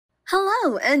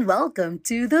Hello and welcome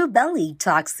to the Belly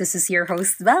Talks. This is your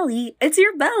host, Belly. It's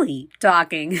your belly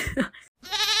talking.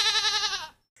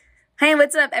 Hey,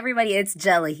 what's up, everybody? It's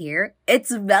Jella here.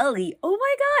 It's Belly. Oh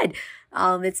my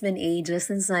God. It's been ages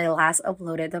since I last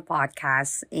uploaded the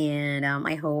podcast, and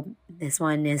I hope this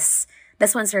one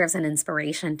serves an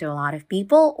inspiration to a lot of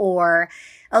people, or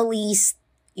at least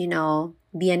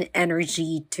be an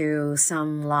energy to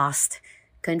some lost,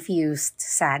 confused,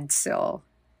 sad soul.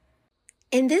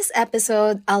 In this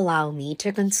episode, allow me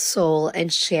to console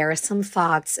and share some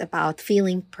thoughts about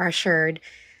feeling pressured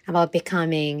about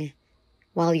becoming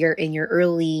while you're in your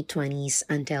early 20s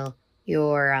until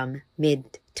your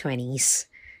mid 20s.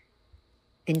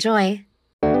 Enjoy!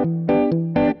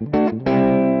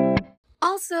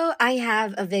 Also, I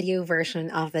have a video version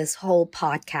of this whole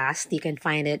podcast. You can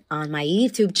find it on my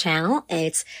YouTube channel.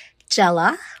 It's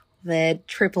Jella with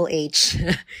Triple H.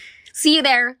 See you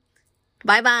there.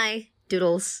 Bye-bye.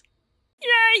 Doodles.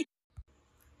 Yay!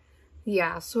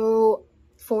 Yeah, so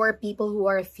for people who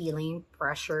are feeling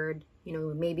pressured,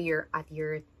 maybe you're at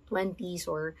your 20s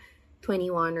or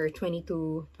 21 or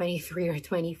 22, 23 or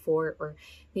 24, or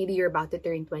maybe you're about to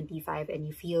turn 25 and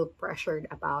you feel pressured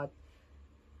about,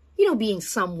 being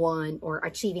someone or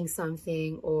achieving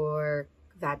something, or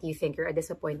that you think you're a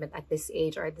disappointment at this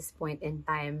age or at this point in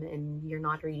time and you're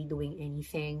not really doing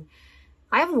anything.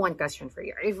 I have one question for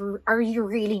you. Are you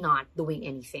really not doing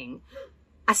anything?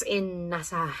 As in,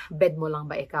 nasa bed mo lang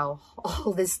ba ikaw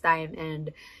all this time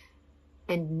and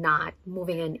not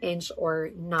moving an inch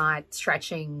or not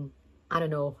stretching, I don't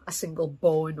know, a single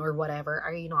bone or whatever?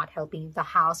 Are you not helping the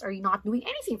house? Are you not doing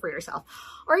anything for yourself?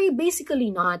 Are you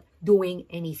basically not doing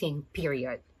anything,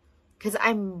 period? Because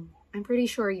I'm pretty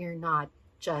sure you're not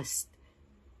just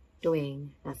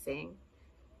doing nothing.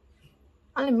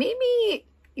 Maybe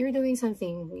you're doing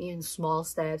something in small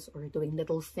steps, or doing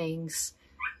little things,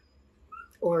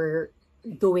 or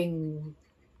doing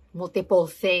multiple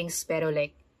things pero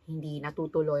like hindi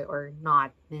natutuloy or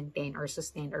not maintained or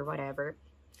sustained or whatever.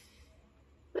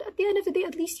 But at the end of the day,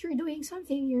 at least you're doing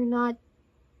something. You're not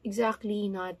exactly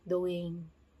not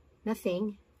doing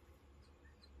nothing.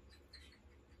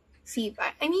 See,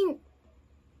 I mean,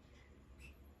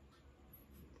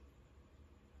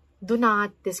 do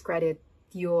not discredit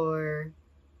your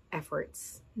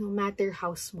efforts, no matter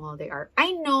how small they are.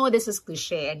 I know this is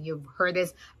cliche and you've heard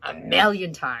this a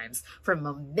million times from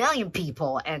a million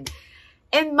people, and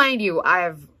mind you,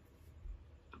 I've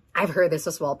heard this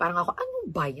as well. Parang ako, ano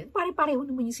ba yan? Pare-pareho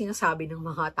naman yung sinasabi ng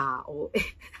mga tao.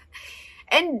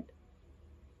 And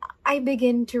I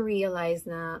begin to realize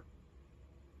na,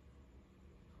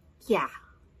 yeah.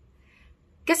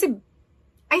 Kasi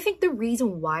I think the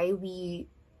reason why we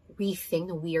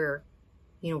think we're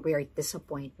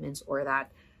disappointments, or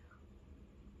that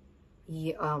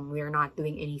we're not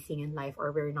doing anything in life,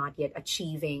 or we're not yet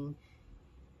achieving,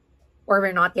 or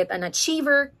we're not yet an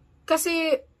achiever,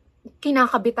 kasi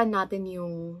kinakabitan natin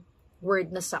yung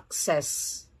word na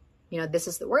success. This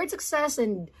is the word success,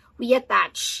 and we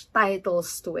attach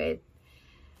titles to it.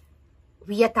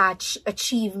 We attach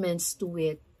achievements to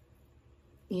it.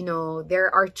 There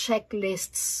are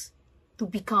checklists to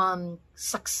become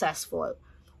successful.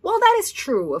 Well, that is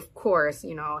true, of course.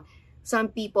 Some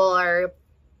people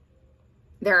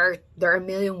there are a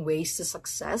million ways to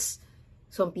success.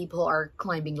 Some people are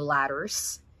climbing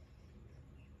ladders.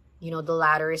 The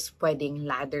ladder is pwedeng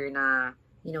ladder na,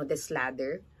 this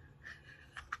ladder.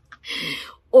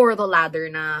 Or the ladder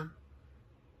na,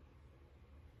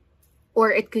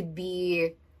 or it could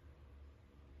be,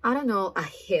 I don't know, a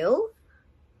hill.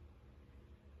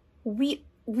 We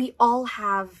all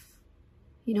have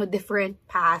different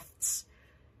paths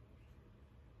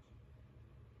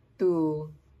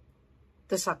to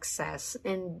success,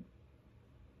 and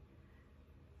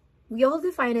we all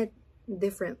define it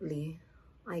differently,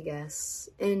 I guess.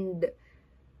 And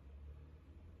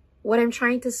what I'm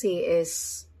trying to say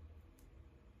is,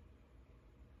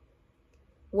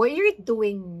 what you're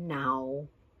doing now,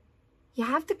 you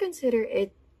have to consider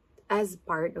it as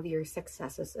part of your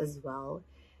successes as well.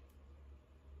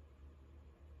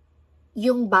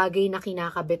 Yung bagay na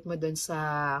kinakabit mo dun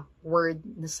sa word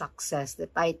na success, the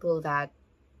title that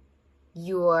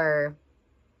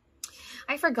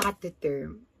I forgot the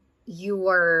term, you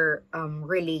are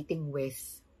relating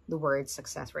with the word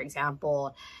success. For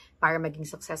example, para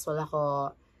maging successful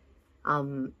ako,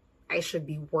 I should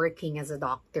be working as a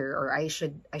doctor, or I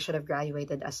should have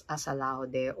graduated as a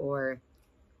laude, or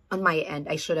on my end,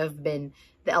 I should have been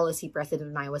the LSC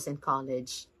president when I was in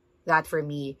college. That for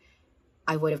me,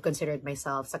 I would have considered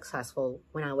myself successful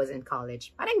when I was in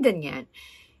college. Parang ganyan.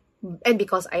 And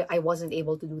because I wasn't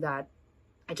able to do that,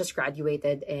 I just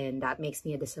graduated and that makes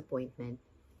me a disappointment.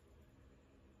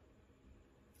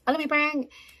 Alam mo, parang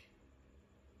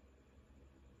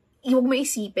huwag mo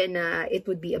isipin na it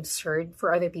would be absurd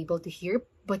for other people to hear,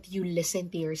 but you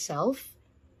listen to yourself.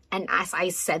 And as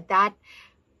I said that,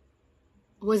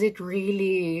 was it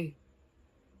really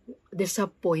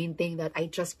disappointing that I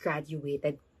just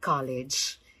graduated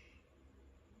college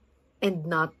and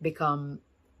not become,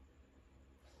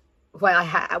 well,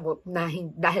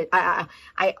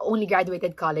 I only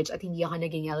graduated college at hindi ako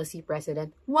naging LC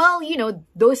president. Well, you know,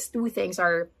 those two things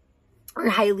are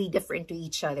highly different to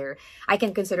each other. I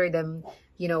can consider them,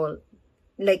 you know,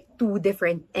 like two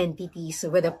different entities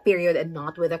with a period and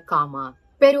not with a comma.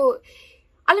 Pero,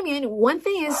 alam mo yun, one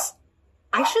thing is,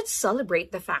 I should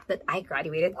celebrate the fact that I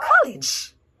graduated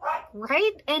college,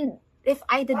 right? And if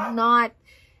I did not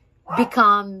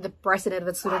become the president of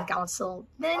the student council,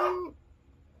 then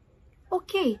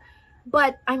okay.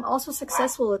 But I'm also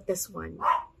successful at this one.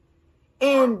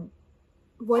 And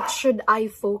what should I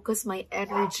focus my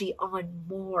energy on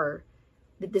more?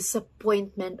 The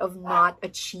disappointment of not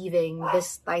achieving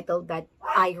this title that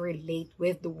I relate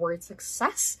with the word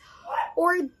success?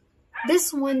 Or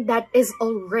this one that is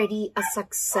already a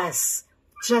success,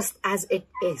 just as it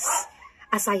is,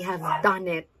 as I have done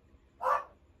it?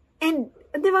 And,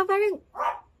 di ba, parang,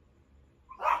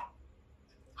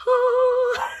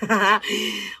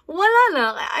 wala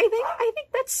lang. I think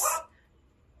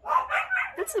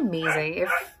that's amazing.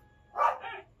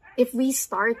 If we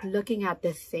start looking at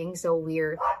the things that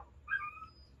we're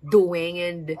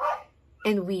doing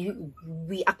and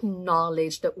we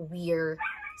acknowledge that we're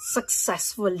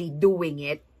successfully doing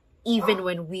it, even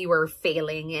when we were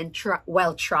failing and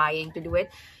while trying to do it.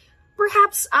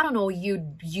 Perhaps, I don't know,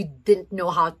 you didn't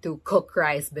know how to cook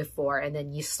rice before, and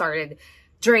then you started,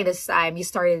 during this time, you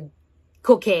started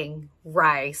cooking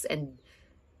rice, and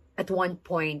at one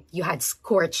point, you had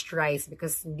scorched rice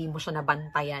because hindi mo siya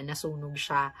nabantayan, nasunog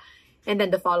siya. And then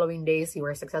the following days, you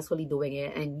were successfully doing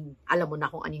it, and alam mo na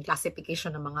kung anong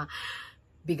classification ng mga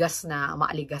bigas na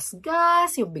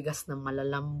maaligas-gas, yung bigas na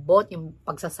malalambot, yung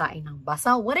pagsasaing ng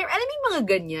basa, whatever. Alam mo yung mga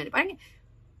ganyan. Parang,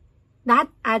 that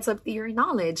adds up to your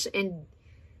knowledge, and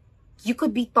you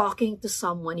could be talking to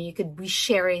someone, and you could be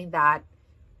sharing that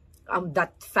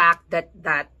fact,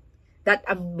 that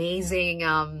amazing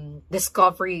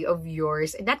discovery of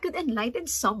yours, and that could enlighten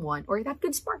someone, or that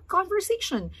could spark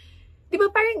conversation.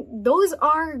 Diba, parang those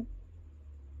are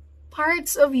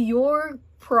parts of your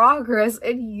progress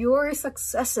and your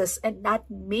successes, and that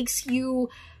makes you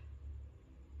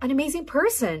an amazing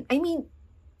person. I mean,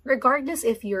 regardless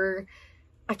if you're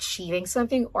achieving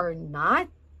something or not,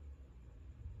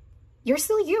 you're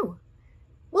still you.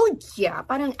 Well, yeah,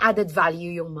 parang added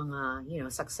value yung mga, you know,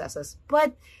 successes.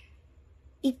 But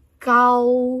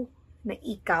ikaw na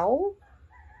ikaw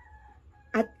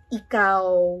at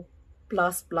ikaw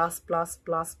plus,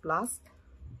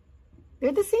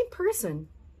 they're the same person.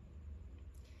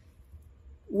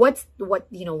 What's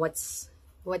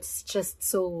just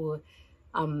so,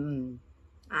 I don't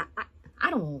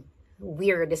know,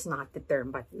 weird is not the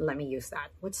term, but let me use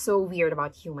that. What's so weird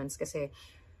about humans kasi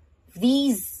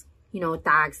these, you know,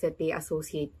 tags that they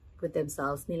associate with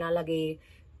themselves, nilalagay,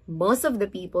 most of the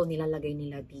people nilalagay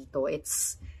nila dito.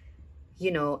 It's,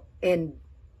 you know, and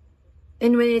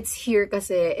when it's here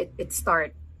kasi, it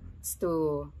starts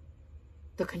to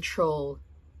control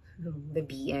the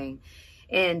being.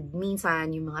 And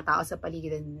minsan, yung mga tao sa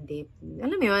paligid, they,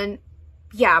 alam mo yun,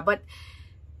 yeah, but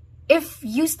if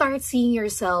you start seeing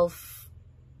yourself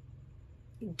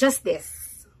just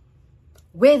this,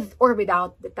 with or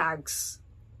without the tags,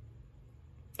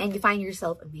 and you find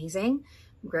yourself amazing,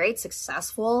 great,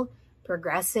 successful,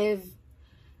 progressive,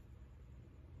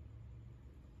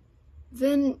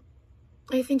 then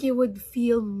I think you would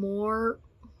feel more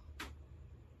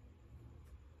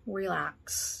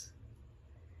relaxed.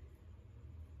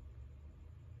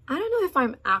 I don't know if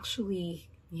I'm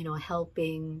actually, you know,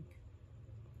 helping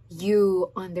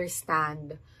you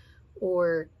understand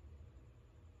or,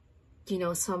 you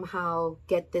know, somehow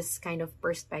get this kind of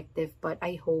perspective, but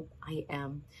I hope I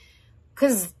am.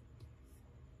 Kasi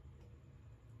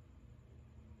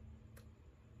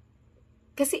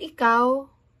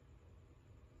ikaw,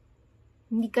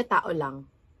 hindi ka tao lang.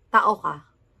 Tao ka.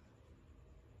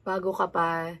 Bago ka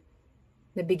pa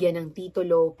nabigyan ng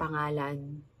titulo,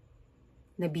 pangalan,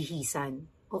 nabihisan,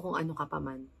 o kung ano ka pa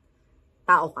man.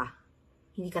 Tao ka.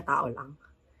 Hindi ka tao lang.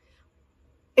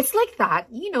 It's like that,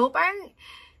 you know, parang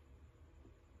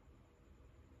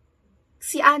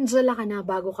si Angela ka na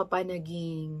bago ka pa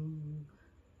naging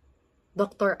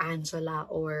Dr. Angela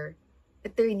or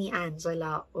Attorney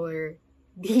Angela or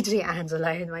DJ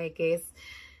Angela in my case.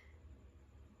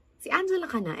 Si Angela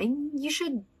ka na, and you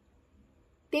should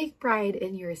take pride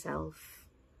in yourself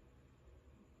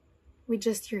with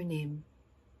just your name.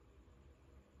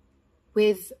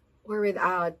 With or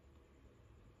without,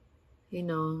 you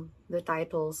know, the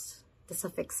titles, the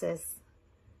suffixes.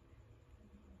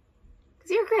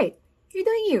 Because you're great. You're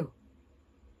doing you.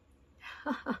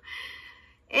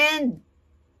 And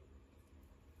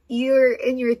you're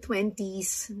in your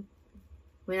 20s.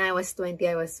 When I was 20,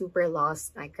 I was super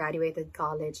lost. I graduated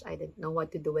college. I didn't know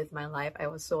what to do with my life. I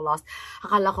was so lost.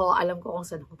 Akala ko, alam ko kung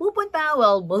saan ako pupunta.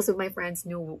 Well, most of my friends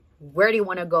knew where they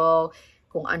want to go,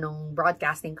 kung anong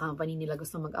broadcasting company nila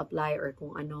gusto mag-apply, or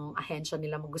kung anong ahensya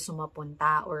nila gusto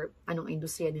mapunta, or anong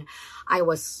industriya nila. I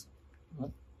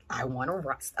want to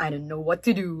rest. I don't know what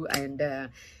to do. And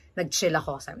nag-chill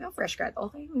ako. Sabi ko, fresh grad,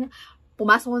 okay.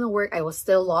 Pumasok ko ng work. I was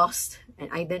still lost.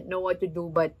 And I didn't know what to do.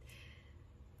 But,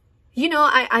 you know,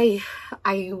 I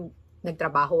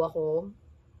nagtrabaho ako.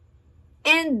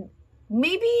 And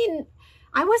maybe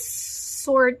I was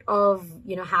sort of,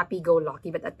 you know,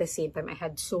 happy-go-lucky. But at the same time, I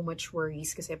had so much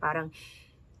worries. Kasi parang,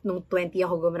 nung 20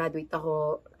 ako, gumraduate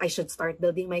ako, I should start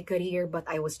building my career. But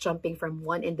I was jumping from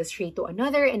one industry to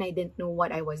another. And I didn't know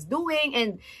what I was doing.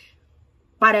 And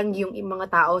parang yung mga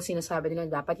tao, sinasabi nila,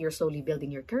 dapat you're slowly building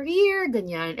your career,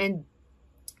 ganyan. And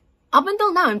up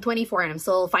until now, I'm 24 and I'm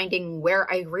still finding where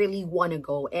I really want to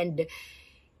go. And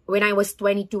when I was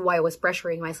 22, I was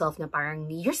pressuring myself na parang,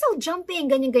 you're still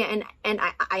jumping, ganyan, ganyan. And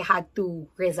I had to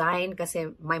resign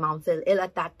kasi my mom fell ill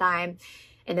at that time.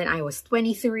 And then I was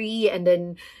 23, and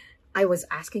then I was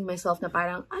asking myself na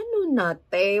parang, ano na,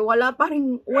 te? Walang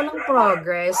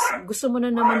progress. Gusto mo na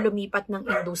naman lumipat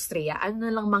ng industriya. Ano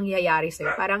na lang mangyayari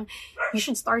sa'yo? Parang, you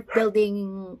should start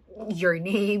building your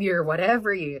name, your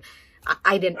whatever.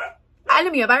 I didn't,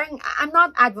 alam mo, parang, I'm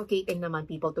not advocating naman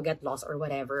people to get lost or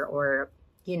whatever, or,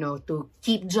 you know, to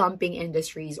keep jumping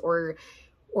industries or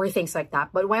things like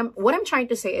that. But what I'm trying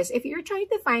to say is, if you're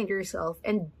trying to find yourself,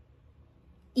 and,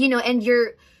 you know, and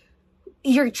you're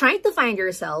trying to find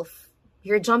yourself,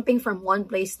 you're jumping from one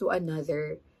place to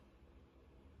another,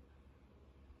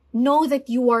 know that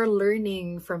you are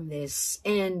learning from this,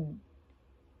 and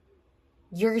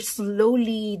you're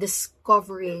slowly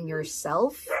discovering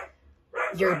yourself,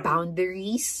 your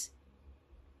boundaries,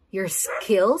 your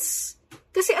skills.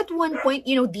 Kasi at one point,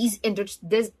 you know, these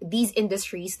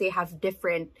industries, they have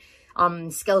different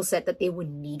skill set that they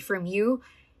would need from you.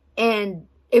 And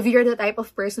if you're the type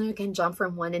of person who can jump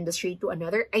from one industry to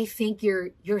another, I think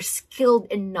you're skilled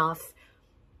enough.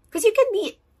 Because you can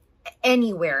be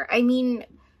anywhere. I mean,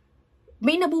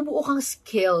 may nabubuo kang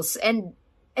skills. And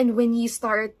when you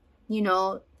start, you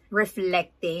know,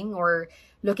 reflecting or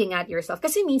looking at yourself.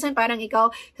 Kasi minsan parang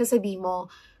ikaw, sasabihin mo,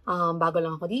 bago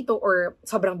lang ako dito, or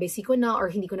sobrang busy ko na, or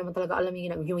hindi ko naman talaga alam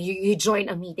you join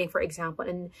a meeting, for example,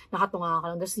 and nakatunga ka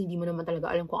lang, tapos hindi mo naman talaga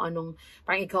alam kung anong,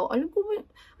 parang ikaw,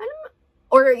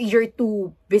 or you're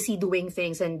too busy doing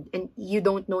things, and you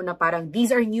don't know na parang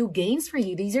these are new gains for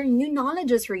you, these are new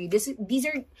knowledges for you, these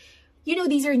are, you know,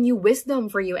 these are new wisdom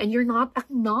for you, and you're not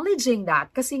acknowledging that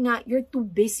kasi nga you're too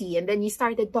busy. And then you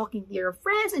started talking to your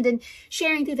friends and then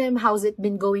sharing to them how's it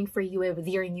been going for you with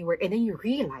your new work, and then you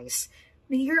realize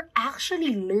that you're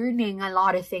actually learning a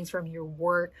lot of things from your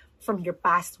work, from your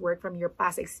past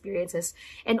experiences,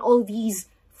 and all these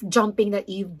jumping that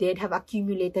you did have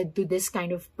accumulated to this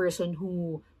kind of person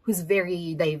who's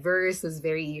very diverse, who's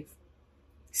very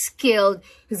skilled,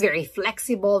 who's very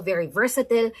flexible, very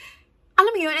versatile.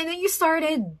 Alam mo yun, and then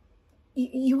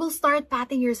you will start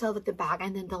patting yourself at the back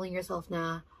and then telling yourself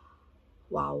na,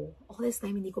 wow, all this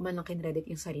time hindi ko man lang kinredit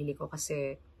yung sarili ko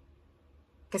kasi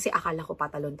akala ko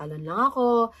patalon-talon lang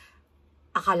ako,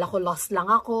 akala ko lost lang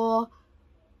ako,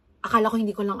 akala ko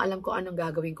hindi ko lang alam kung anong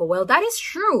gagawin ko. Well, that is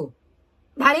true.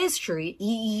 That is true.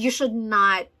 You should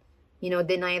not, you know,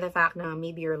 deny the fact na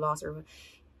maybe you're lost,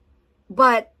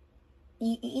 but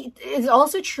it's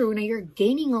also true that you're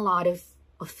gaining a lot of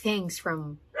things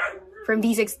from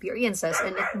these experiences,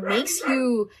 and it makes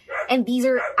you, and these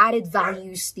are added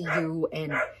values to you,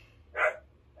 and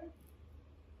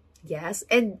yes,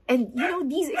 and you know,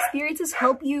 these experiences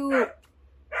help you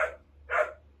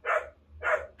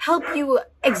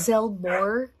excel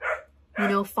more, you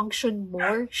know, function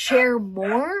more, share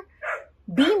more,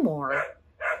 be more,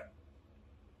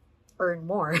 earn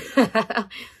more.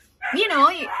 You know,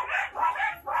 you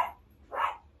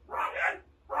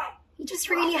just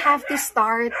really have to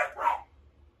start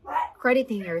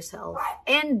crediting yourself.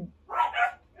 And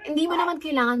hindi mo naman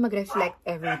kailangan mag-reflect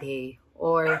every day.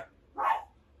 Or,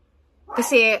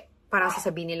 kasi parang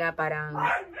sasabihin nila parang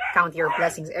count your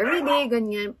blessings every day,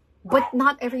 ganyan. But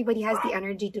not everybody has the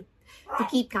energy to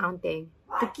keep counting,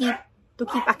 to to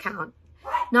keep account.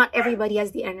 Not everybody has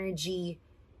the energy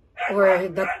or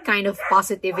the kind of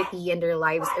positivity in their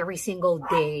lives every single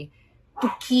day to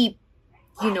keep,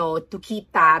 to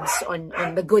keep tabs on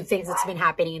the good things that's been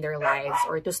happening in their lives,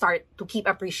 or to start to keep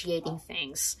appreciating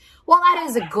things. Well, that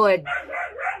is a good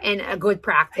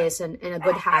practice and a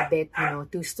good habit,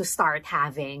 to start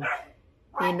having.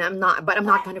 And I'm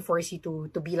not going to force you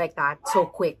to be like that so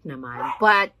quick naman.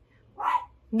 But,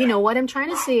 what I'm trying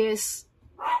to say is,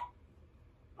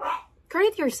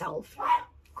 credit yourself.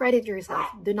 Credit yourself.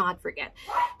 Do not forget.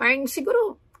 Parang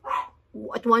siguro,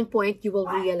 at one point, you will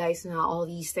realize na all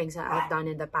these things that I've done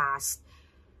in the past,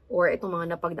 or itong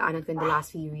mga napagdaanan ko in the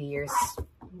last few years,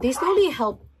 they slowly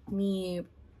help me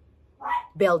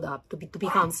build up to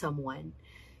become someone.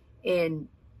 And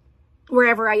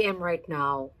wherever I am right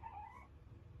now,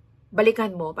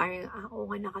 balikan mo, parang, oo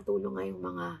nga, nakatulong nga yung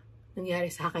mga nangyari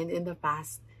sa akin in the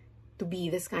past to be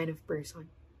this kind of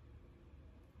person.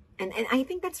 And I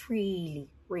think that's really,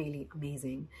 really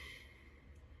amazing.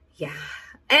 Yeah.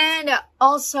 And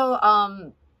also,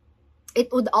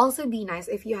 it would also be nice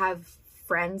if you have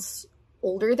friends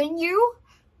older than you,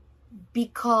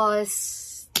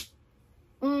 because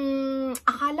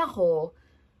akala ko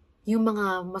yung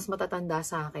mga mas matatanda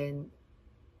sa akin.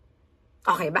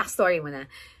 Okay, backstory muna.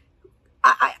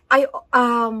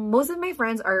 Most of my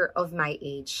friends are of my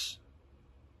age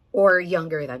or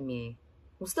younger than me.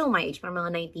 Well, still my age, parang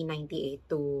mga 1996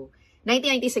 to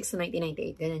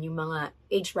 1998. Ganun yung mga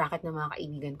age bracket ng mga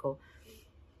kaibigan ko.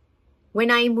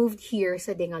 When I moved here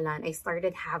sa Dingalan, I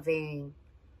started having,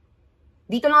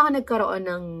 dito lang ako nagkaroon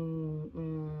ng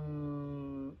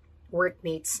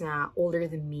workmates na older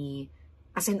than me.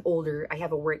 As in older, I have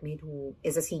a workmate who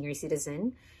is a senior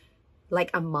citizen,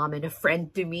 like a mom and a friend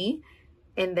to me.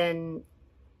 And then,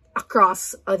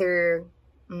 across other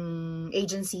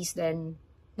agencies then,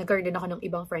 nagkaroon din ako ng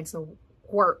ibang friends who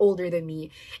are older than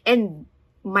me. And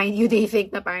mind you, they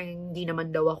think na parang hindi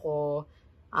naman daw ako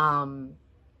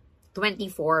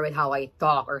 24 with how I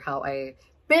talk or how I...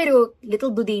 Pero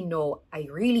little do they know,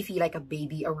 I really feel like a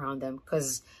baby around them.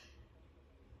 Because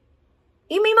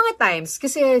may mga times,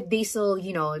 kasi they still,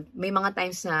 may mga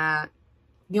times na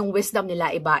yung wisdom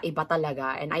nila iba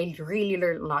talaga. And I really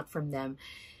learned a lot from them.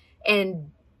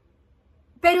 And,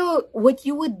 pero what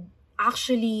you would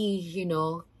actually,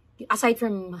 aside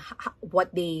from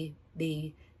what they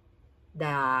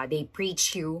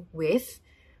preach you with,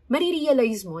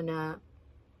 marirealize mo na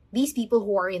these people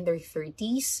who are in their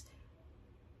 30s,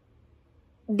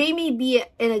 they may be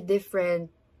in a different,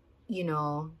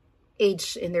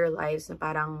 age in their lives na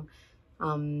parang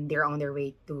they're on their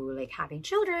way to like having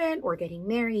children or getting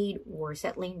married or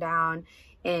settling down,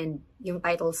 and yung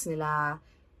titles nila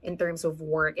in terms of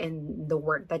work and the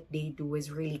work that they do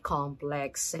is really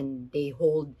complex, and they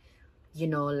hold,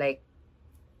 like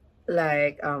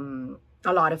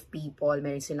a lot of people,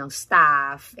 meron silang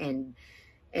staff and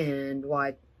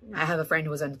what. I have a friend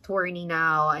who's an attorney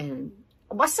now, and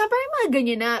basta parang mga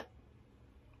ganyan na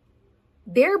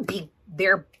they're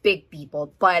big people,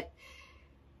 but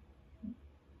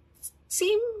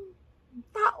same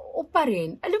tao pa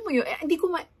rin. Alam mo yun,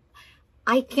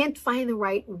 I can't find the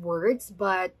right words,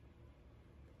 but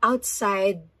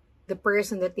outside the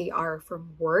person that they are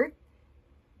from work,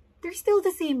 they're still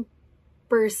the same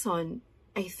person,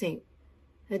 I think,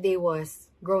 that they were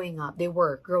growing up,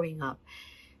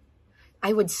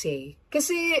 I would say.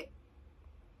 Kasi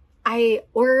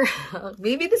or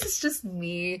maybe this is just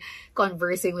me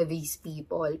conversing with these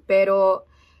people, pero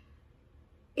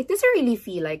it doesn't really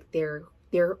feel like they're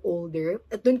older.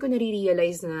 At dun ko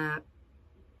nare-realize na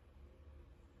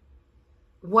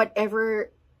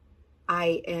whatever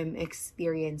I am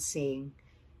experiencing,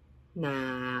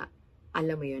 na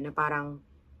alam mo yun, na parang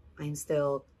I'm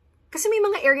still, kasi may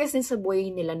mga areas din sa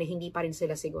buhay nila na hindi pa rin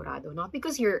sila sigurado. Not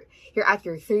because you're at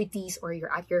your 30s or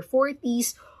you're at your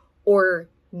 40s or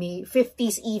may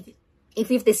 50s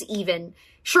even,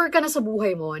 sure ka na sa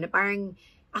buhay mo na parang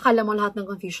akala mo lahat ng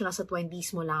confusion nasa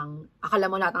 20s mo lang. Akala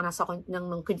mo lahat ng nasa ng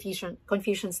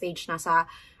confusion stage nasa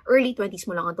early 20s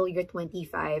mo lang until you're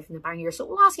 25. Na parang you're so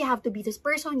lost, you have to be this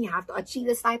person, you have to achieve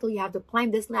this title, you have to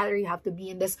climb this ladder, you have to be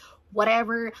in this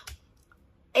whatever.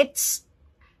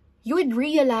 You would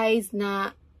realize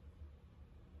na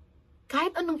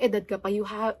kahit anong edad ka pa, you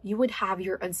would have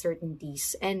your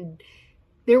uncertainties, and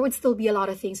there would still be a lot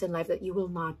of things in life that you will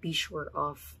not be sure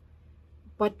of.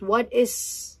 But what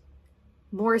is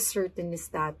more certain is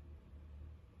that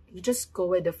you just go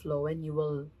with the flow and you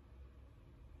will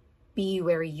be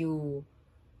where you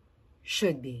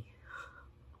should be.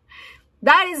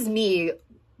 That is me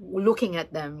looking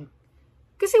at them.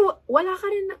 Kasi wala ka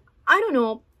rin, I don't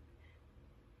know,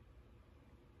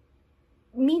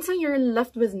 minsan you're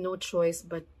left with no choice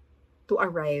but to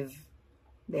arrive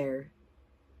there.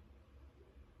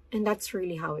 And that's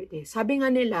really how it is. Sabi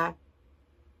nga nila,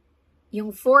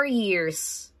 yung 4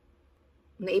 years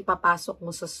na ipapasok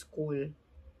mo sa school,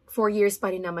 4 years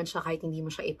pa rin naman siya kahit hindi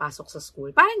mo siya ipasok sa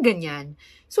school. Parang ganyan.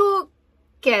 So,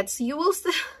 Kets, you will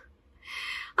still,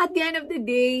 at the end of the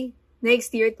day,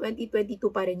 next year,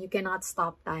 2022 pa rin, you cannot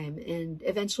stop time. And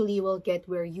eventually, you will get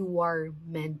where you are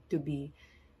meant to be.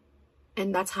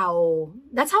 And that's how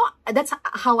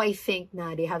I think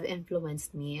na they have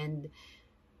influenced me.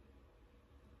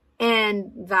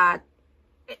 And that,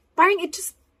 parang it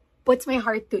just puts my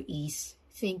heart to ease,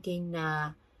 thinking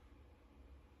na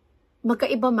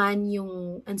magkaiba man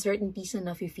yung uncertainties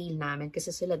na nafe-feel namin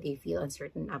kasi sila, they feel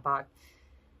uncertain about,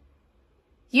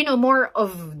 you know, more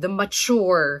of the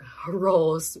mature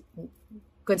roles,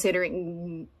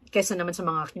 considering, kesa naman sa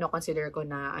mga kino-consider ko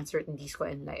na uncertainties ko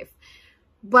in life.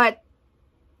 But,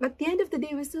 at the end of the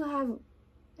day, we still have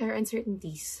our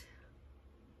uncertainties.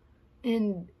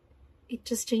 And it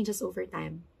just changes over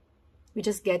time. We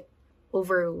just get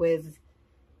over with,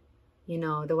 you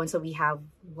know, the ones that we have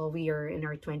while we are in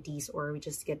our 20s, or we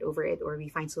just get over it, or we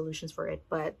find solutions for it.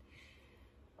 But,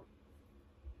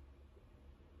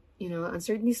 you know,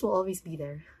 uncertainties will always be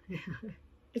there.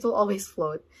 It will always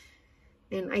float.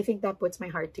 And I think that puts my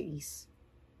heart to ease.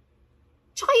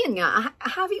 Tsaka yun nga,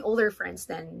 having older friends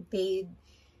then, they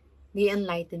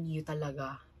enlighten you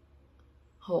talaga.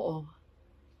 Oo.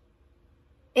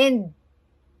 And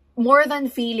more than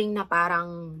feeling na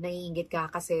parang naiingit ka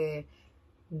kasi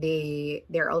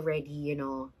they're already, you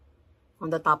know, on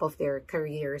the top of their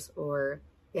careers, or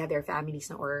they have their families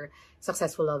na, or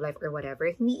successful love life or whatever.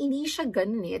 Hindi siya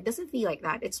ganun eh. It doesn't feel like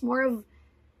that. It's more of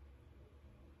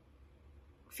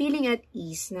feeling at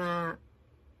ease na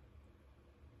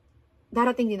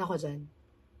darating din ako dyan.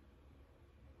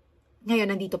 Ngayon,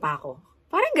 nandito pa ako.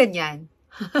 Parang ganyan.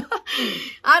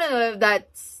 I don't know if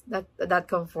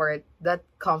that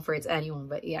comforts anyone,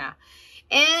 but yeah.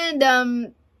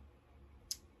 And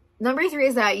number 3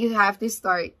 is that you have to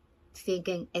start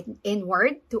thinking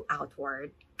inward to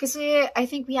outward. Kasi I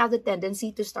think we have the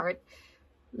tendency to start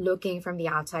looking from the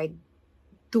outside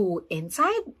to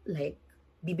inside. Like,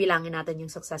 bibilangin natin yung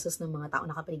successes ng mga tao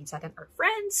nakapaligid sa atin, our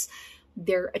friends,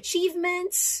 their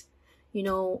achievements. You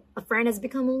know, a friend has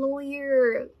become a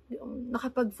lawyer.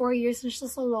 Nakapag 4 years na siya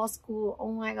sa law school.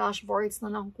 Oh my gosh, 4 years na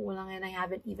lang kulang and I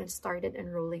haven't even started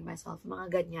enrolling myself.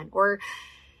 Mga ganyan. Or,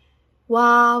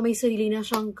 wow, may sarili na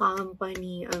siyang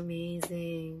company.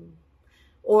 Amazing.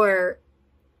 Or,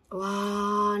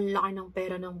 wow, ang laki ng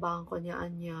pera ng bangko niya.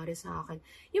 Anyari sa akin.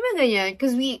 Yung mga ganyan.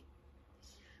 Because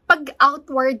pag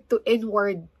outward to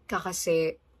inward ka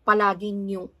kasi, palaging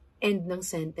yung end ng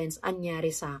sentence,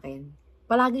 anyari sa akin.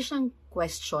 Palagi siyang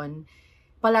question.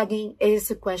 Palaging, it is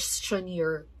to question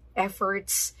your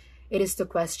efforts. It is to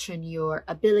question your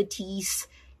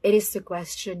abilities. It is to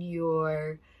question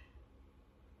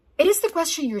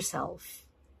yourself.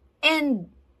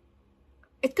 And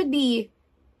it could be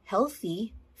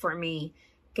healthy for me.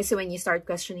 Kasi when you start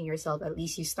questioning yourself, at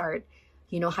least you start,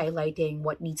 you know, highlighting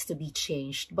what needs to be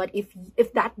changed. But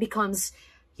if that becomes,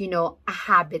 you know, a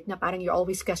habit na parang you're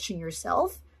always questioning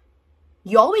yourself,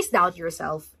 you always doubt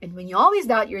yourself. And when you always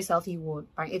doubt yourself, it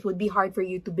would be hard for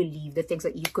you to believe the things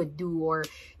that you could do or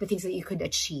the things that you could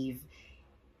achieve.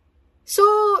 So,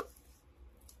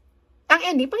 ang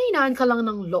hindi, panghinaan ka lang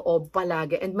ng loob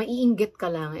palagi and maiinggit ka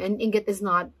lang. And inggit is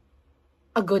not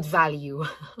a good value.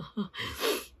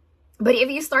 But if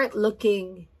you start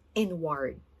looking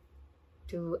inward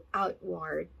to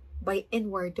outward, by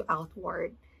inward to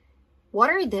outward, what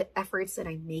are the efforts that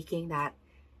I'm making that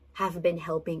have been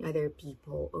helping other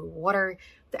people? Or what are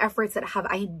the efforts that have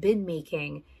I been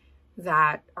making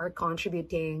that are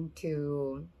contributing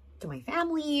to my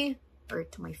family or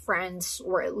to my friends,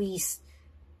 or at least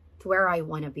to where I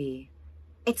want to be?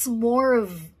 It's more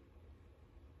of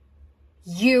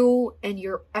you and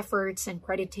your efforts and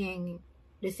crediting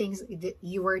the things that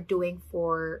you are doing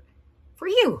for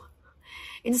you,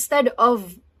 instead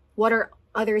of what are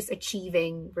others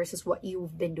achieving versus what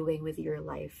you've been doing with your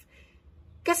life.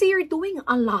 Kasi you're doing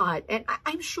a lot. And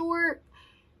I'm sure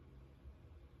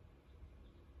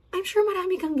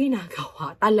marami kang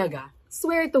ginagawa. Talaga.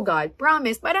 Swear to God.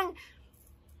 Promise. Parang,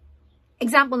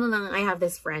 example na lang, I have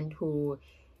this friend who,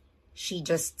 she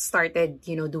just started,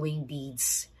 you know, doing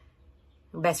beads.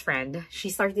 Best friend.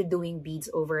 She started doing beads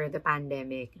over the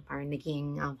pandemic. Parang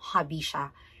naging hobby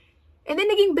siya. And then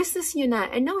naging business niya na.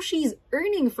 And now she's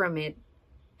earning from it.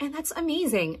 And that's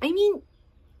amazing. I mean,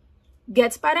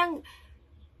 gets parang,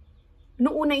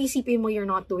 Noong una isipin mo you're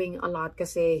not doing a lot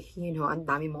kasi, you know, ang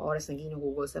dami mo oras na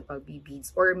ginugugol sa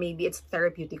pagbibids. Or maybe it's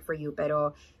therapeutic for you,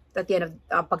 pero at the end of,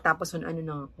 pagtapos nun, ano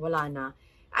na, wala na.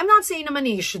 I'm not saying naman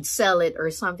you should sell it or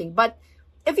something, but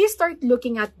if you start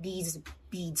looking at these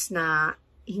beads na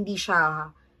hindi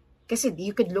siya, kasi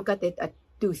you could look at it at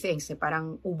two things, eh,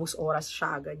 parang ubos oras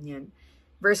siya, ganyan.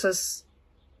 Versus,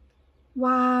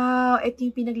 wow, ito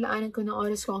yung pinaglaanan ko ng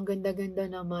oras ko, ang ganda-ganda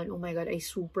naman. Oh my God, I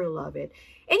super love it.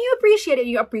 And you appreciate it,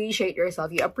 you appreciate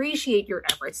yourself, you appreciate your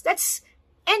efforts. That's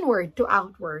inward to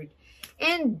outward.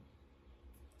 And,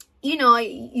 you know,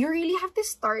 you really have to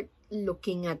start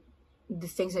looking at the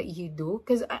things that you do.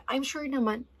 Because I'm sure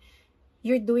naman,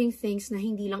 you're doing things na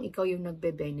hindi lang ikaw yung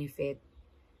nagbe-benefit.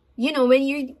 You know,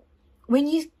 when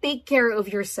you take care of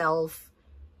yourself,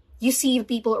 you see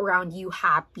people around you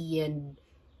happy and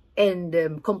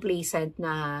complacent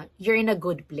na you're in a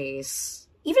good place.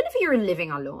 Even if you're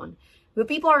living alone, the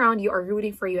people around you are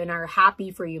rooting for you and are happy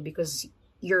for you because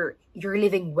you're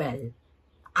living well,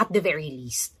 at the very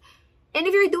least. And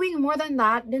if you're doing more than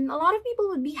that, then a lot of people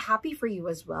would be happy for you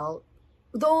as well.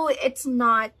 Though it's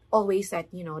not always that,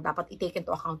 you know, dapat i-take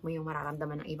into account mo yung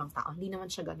mararamdaman ng ibang tao. Hindi naman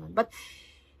siya ganun. But,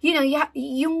 you know,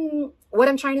 what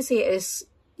I'm trying to say is,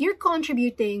 you're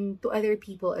contributing to other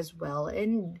people as well.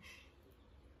 And,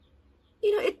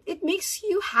 you know, it makes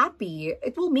you happy.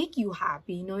 It will make you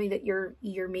happy knowing that you're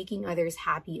making others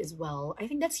happy as well. I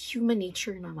think that's human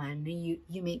nature naman.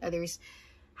 You make others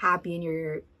happy,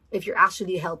 and if you're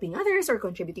actually helping others or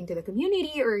contributing to the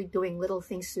community or doing little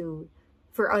things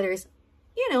for others,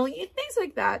 you know, things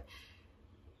like that,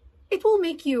 it will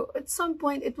make you, at some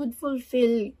point, it would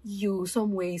fulfill you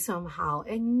some way, somehow.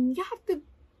 And you have to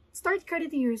start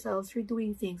crediting yourselves for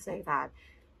doing things like that.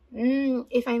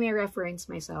 If I may reference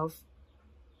myself,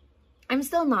 I'm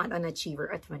still not an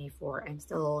achiever at 24. I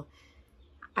still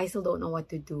don't know what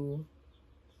to do.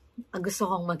 Ang gusto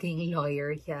kong maging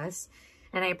lawyer, yes.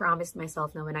 And I promised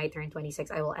myself that when I turn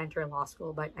 26, I will enter law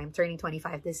school. But I'm turning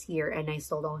 25 this year, and I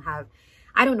still don't have,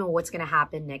 I don't know what's going to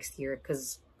happen next year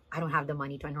because I don't have the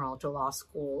money to enroll to law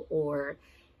school. Or,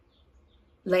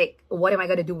 like, what am I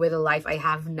going to do with the life I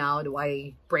have now? Do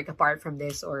I break apart from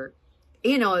this? Or,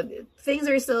 you know, things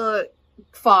are still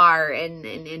far and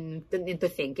into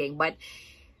thinking. But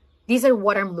these are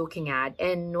what I'm looking at.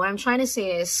 And what I'm trying to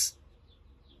say is,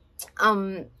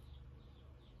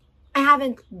 I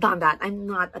haven't done that. I'm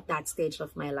not at that stage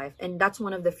of my life. And that's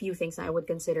one of the few things that I would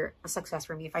consider a success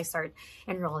for me if I start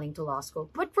enrolling to law school.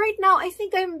 But right now, I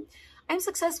think I'm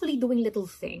successfully doing little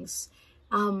things.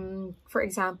 For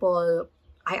example,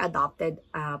 I adopted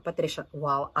Patricia.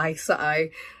 Wow,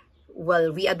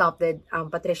 we adopted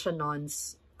Patricia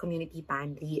Non's community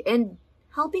pantry, and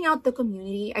helping out the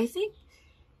community. I think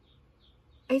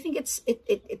it's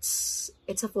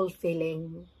a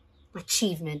fulfilling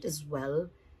achievement as well.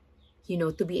 You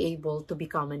know, to be able to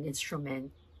become an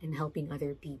instrument in helping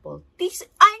other people.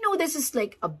 I know this is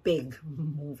like a big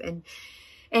move, and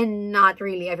not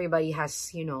really everybody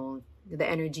has, you know, the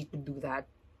energy to do that.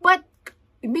 But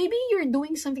maybe you're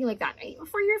doing something like that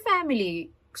for your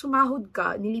family. Sumahod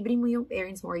ka, nilibre mo yung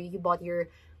parents mo, or you bought your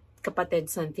kapatid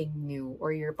something new,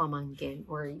 or your pamangkin,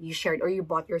 or you shared, or you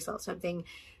bought yourself something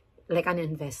like an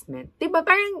investment. Diba?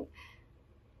 Parang,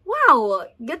 wow,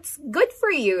 that's good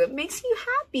for you. It makes you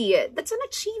happy. That's an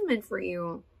achievement for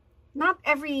you. Not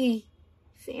everything.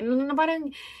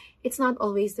 Parang, it's not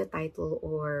always the title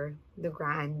or the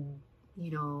grand,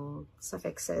 you know,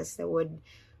 suffixes that would,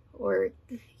 or,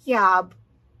 yeah,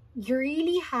 you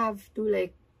really have to,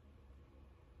 like,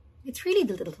 it's really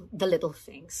the little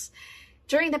things.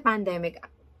 During the pandemic,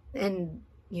 and,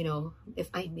 you know, if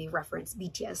I may reference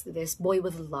BTS to this, Boy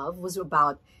With Love was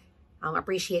about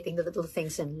appreciating the little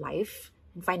things in life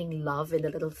and finding love in the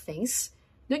little things.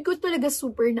 Doon ko talaga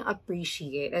super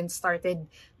na-appreciate and started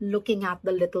looking at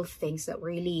the little things that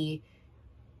really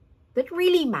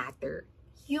matter.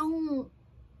 Yung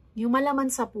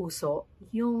malaman sa puso,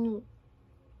 yung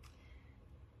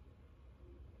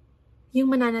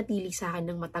mananatili sa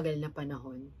akin ng matagal na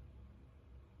panahon.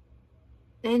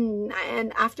 And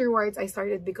afterwards, I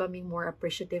started becoming more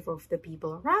appreciative of the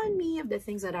people around me, of the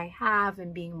things that I have,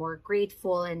 and being more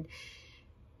grateful, and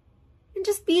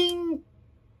just being,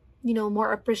 you know,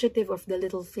 more appreciative of the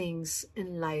little things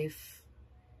in life.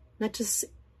 Not just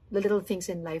the little things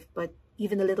in life, but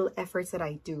even the little efforts that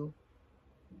I do.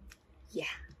 Yeah.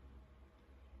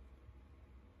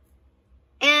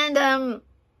 And,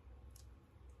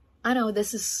 I know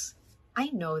this is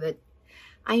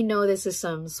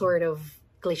some sort of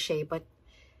cliche,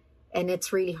 and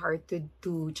it's really hard to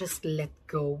just let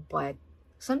go, but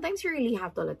sometimes you really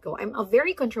have to let go. I'm a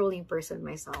very controlling person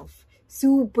myself,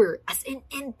 Super, as in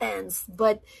intense.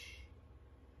 But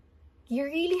you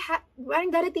really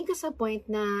parang darating ka sa point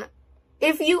na,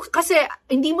 kasi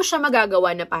hindi mo siya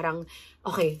magagawa na parang,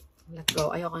 okay, let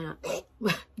go, ayoko na.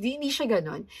 Hindi siya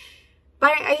ganon.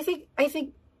 Parang, I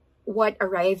think what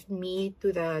arrived me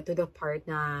to the part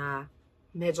na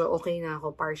medyo okay na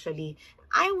ako partially,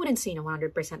 I wouldn't say na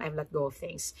 100% I've let go of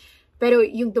things. Pero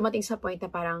yung dumating sa point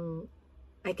na parang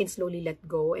I can slowly let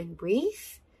go and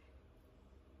breathe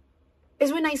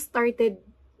is when I started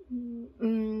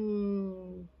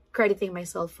crediting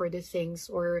myself for the things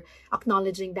or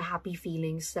acknowledging the happy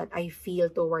feelings that I feel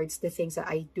towards the things that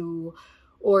I do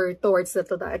or towards the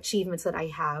achievements that I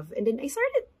have. And then I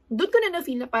started, doon ko na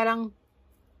feel na parang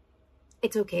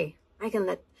it's okay. I can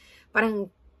let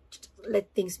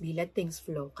things be, let things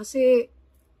flow. Kasi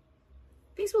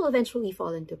things will eventually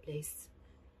fall into place.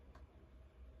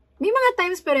 May mga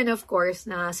times pa rin, of course,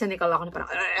 na cynical ako na parang,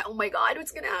 oh my God,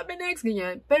 what's gonna happen next?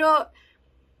 Ganyan. Pero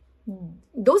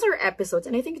those are episodes,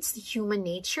 and I think it's the human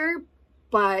nature.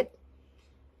 But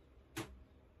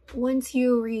once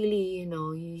you really,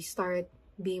 you start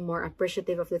being more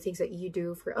appreciative of the things that you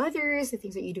do for others, the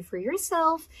things that you do for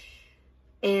yourself,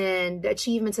 and the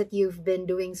achievements that you've been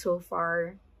doing so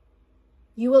far,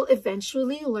 you will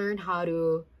eventually learn how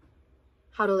to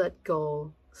let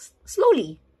go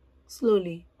slowly,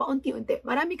 paunti-unti.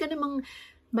 I'm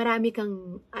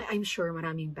sure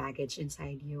maraming baggage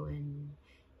inside you, and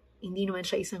hindi naman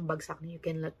siya isang bagsak na you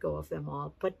can let go of them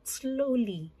all. But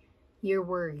slowly, your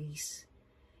worries.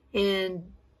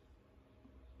 And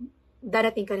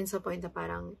darating ka rin sa point na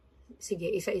parang, sige,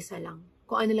 isa-isa lang.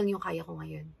 Kung ano lang yung kaya ko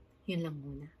ngayon, yun lang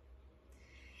muna.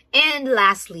 And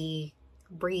lastly,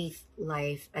 breathe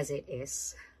life as it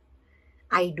is.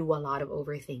 I do a lot of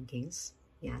overthinkings.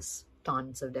 Yes,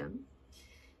 tons of them.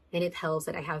 And it helps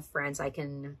that I have friends I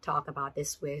can talk about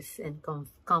this with and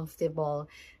comfortable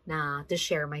na to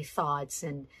share my thoughts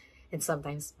and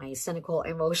sometimes my cynical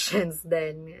emotions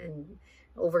then and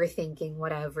overthinking,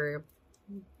 whatever.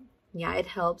 Yeah,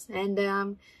 it helps. And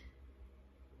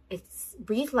it's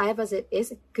breathe life as it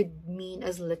is. It could mean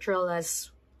as literal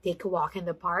as take a walk in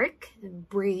the park and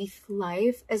breathe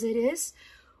life as it is.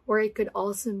 Or it could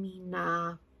also mean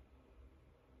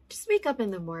just wake up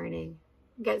in the morning,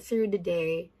 get through the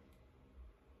day,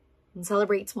 and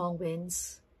celebrate small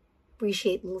wins,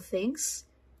 appreciate little things,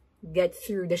 get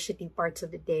through the shitty parts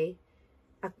of the day,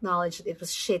 acknowledge that it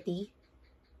was shitty,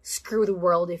 screw the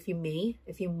world if you may,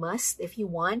 if you must, if you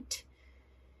want,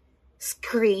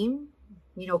 scream,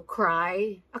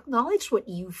 cry, acknowledge what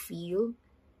you feel,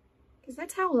 because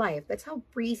that's how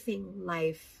breathing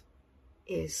life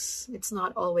is. It's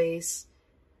not always,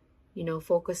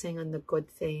 focusing on the good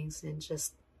things and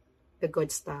just the good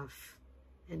stuff,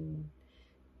 and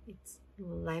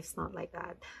life's not like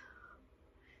that.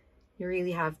 You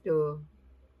really have to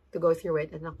go through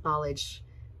it and acknowledge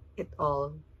it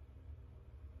all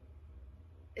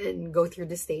and go through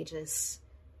the stages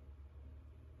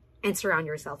and surround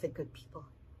yourself with good people.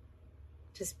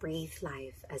 Just breathe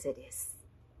life as it is.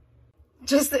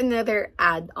 Just another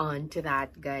add-on to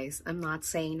that, guys. I'm not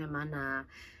saying naman na,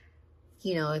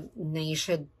 you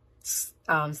should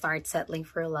start settling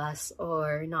for less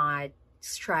or not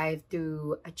strive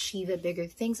to achieve the bigger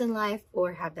things in life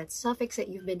or have that suffix that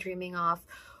you've been dreaming of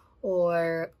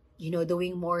or,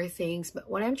 doing more things. But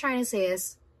what I'm trying to say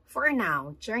is, for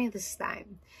now, during this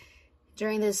time,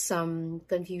 during this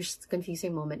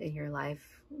confusing moment in your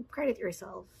life, credit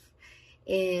yourself.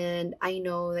 And I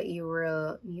know that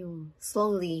you're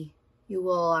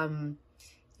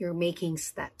making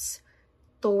steps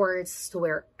towards to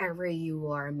wherever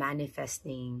you are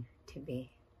manifesting to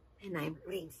be. And I'm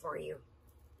rooting for you.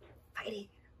 Fighting.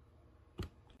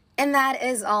 And that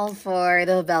is all for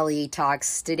the belly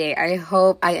talks today. I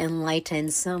hope I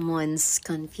enlightened someone's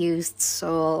confused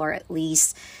soul or at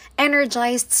least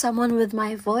energized someone with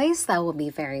my voice. That would be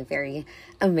very, very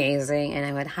amazing. And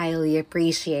I would highly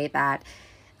appreciate that.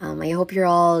 I hope you're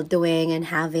all doing and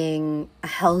having a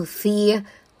healthy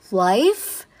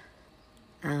life.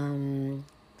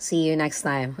 See you next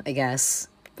time, I guess.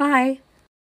 Bye.